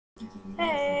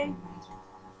Hey,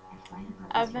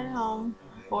 I've been home,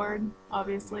 bored,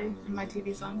 obviously, and my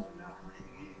TV's on.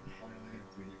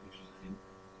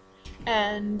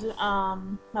 And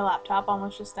my laptop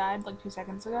almost just died like 2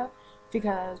 seconds ago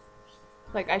because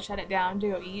I shut it down to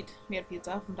go eat. We had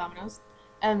pizza from Domino's,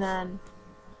 and then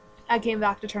I came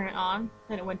back to turn it on,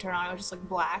 and it wouldn't turn on. It was just like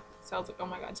black. So I was like, oh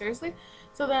my god, seriously?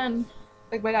 So then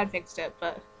my dad fixed it,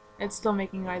 but it's still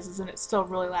making noises and it's still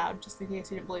really loud. Just in case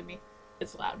you didn't believe me,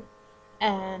 it's loud.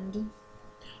 And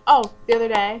oh, the other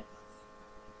day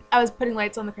I was putting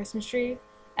lights on the Christmas tree,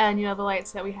 and you know the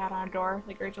lights that we had on our door,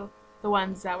 like Rachel, the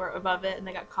ones that were above it and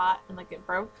they got caught and like it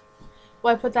broke.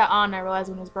 Well, I put that on and I realized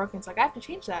when it was broken, it's like I have to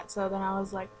change that. So then I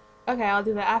was like, okay, I'll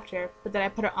do that after. But then I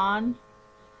put it on,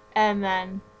 and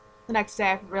then the next day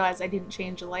I realized I didn't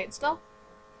change the light still.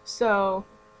 So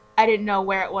I didn't know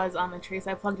where it was on the tree.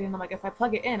 So I plugged it in. I'm like, if I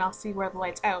plug it in, I'll see where the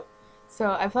light's out.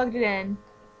 So I plugged it in,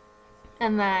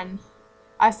 and then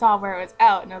I saw where it was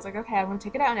out, and I was like, okay, I'm gonna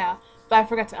take it out now. But I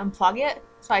forgot to unplug it,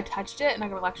 so I touched it, and I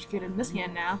got electrocuted in this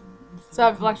hand now. So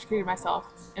I've electrocuted myself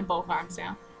in both arms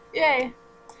now. Yay!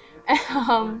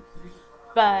 um,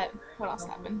 but what else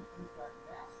happened?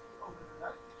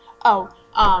 Oh,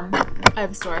 I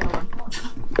have a story. Hold on.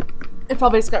 It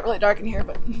probably just got really dark in here,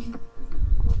 but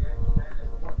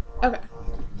okay.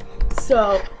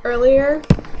 So earlier,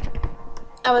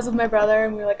 I was with my brother,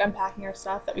 and we were like unpacking our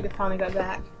stuff that we could finally go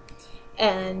back.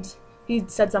 And he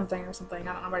said something or something.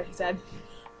 I don't know what he said,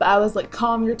 but I was like,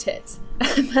 "Calm your tits."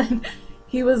 And then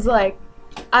he was like,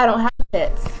 "I don't have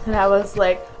tits," and I was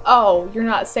like, "Oh, you're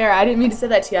not Sarah. I didn't mean to say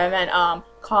that to you. I meant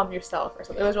calm yourself or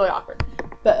something." It was really awkward,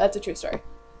 but that's a true story.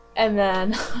 And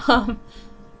then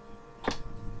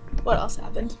what else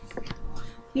happened?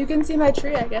 You can see my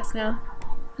tree, I guess now.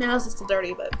 Now it's still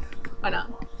dirty, but why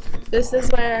not? This is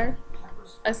where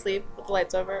I sleep with the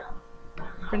lights over.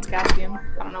 Prince Caspian.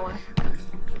 I don't know why.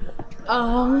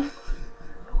 Um,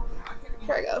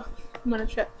 here I go. I'm gonna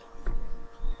trip.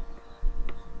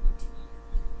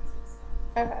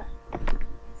 Okay.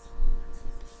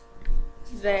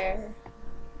 There.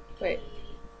 Wait.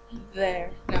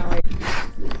 There. No, wait.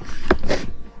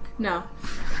 No.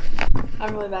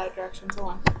 I'm really bad at directions.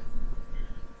 Hold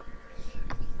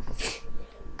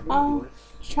on.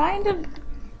 Trying to.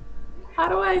 How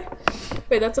do I?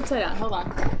 Wait, that's upside down. Hold on.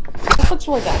 That looks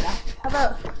really bad now. How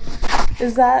about?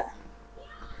 Is that?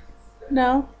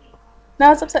 No.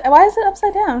 No, it's upside. Why is it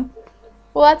upside down?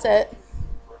 Well, that's it.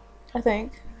 I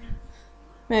think.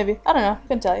 Maybe. I don't know. I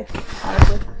couldn't tell you,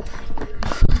 honestly.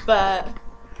 But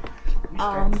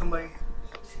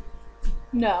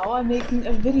no, I'm making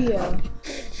a video.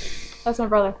 That's my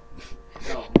brother.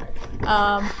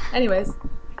 Anyways,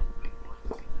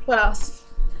 what else?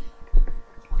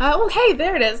 Oh, hey,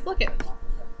 there it is. Look it.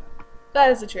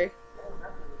 That is a tree,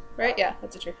 right? Yeah,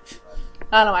 that's a tree.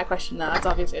 I don't know why I questioned that. That's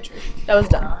obviously a tree. That was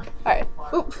dumb. All right.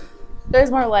 Oop. There's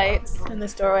more lights in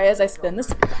this doorway as I spin.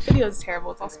 This video is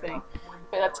terrible. It's all spinning.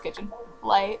 Wait, that's the kitchen.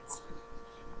 Lights,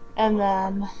 and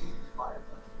then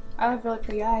I have really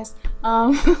pretty eyes.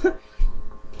 Um,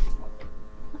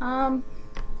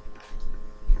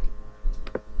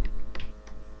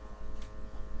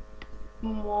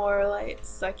 more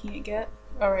lights I can't get.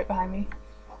 Oh, right behind me,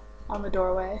 on the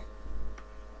doorway.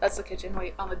 That's the kitchen.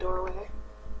 Wait, on the doorway.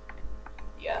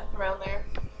 Yeah, around there.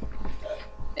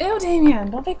 Ew, Damien,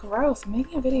 don't be gross. I'm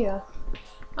making a video.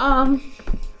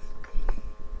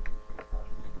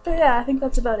 But yeah, I think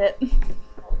that's about it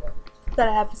that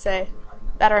I have to say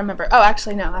that I remember. Oh,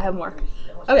 actually, no, I have more.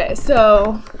 Okay,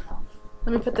 so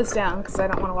let me put this down because I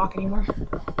don't want to walk anymore.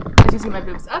 I just see my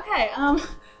boobs. Okay,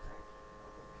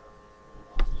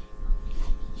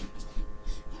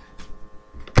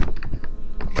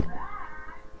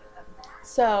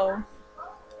 so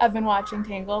I've been watching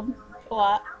Tangled a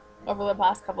lot over the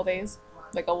past couple days.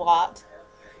 Like a lot.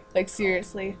 Like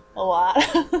seriously, a lot.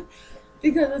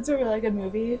 Because it's a really good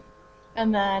movie.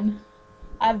 And then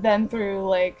I've been through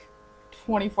like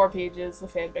 24 pages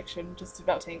of fanfiction just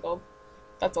about Tangled.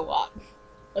 That's a lot.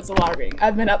 That's a lot of reading.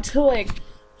 I've been up till like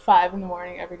 5 in the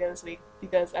morning every day this week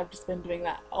because I've just been doing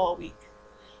that all week.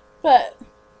 But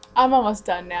I'm almost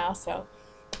done now, so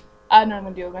I don't know what I'm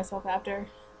gonna do with myself after.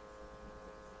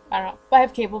 I don't know. But I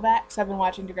have cable back, so I've been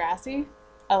watching Degrassi.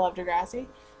 I love Degrassi.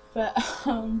 But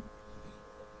I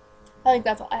think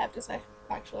that's all I have to say,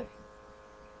 actually.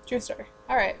 True story.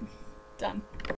 Alright, done.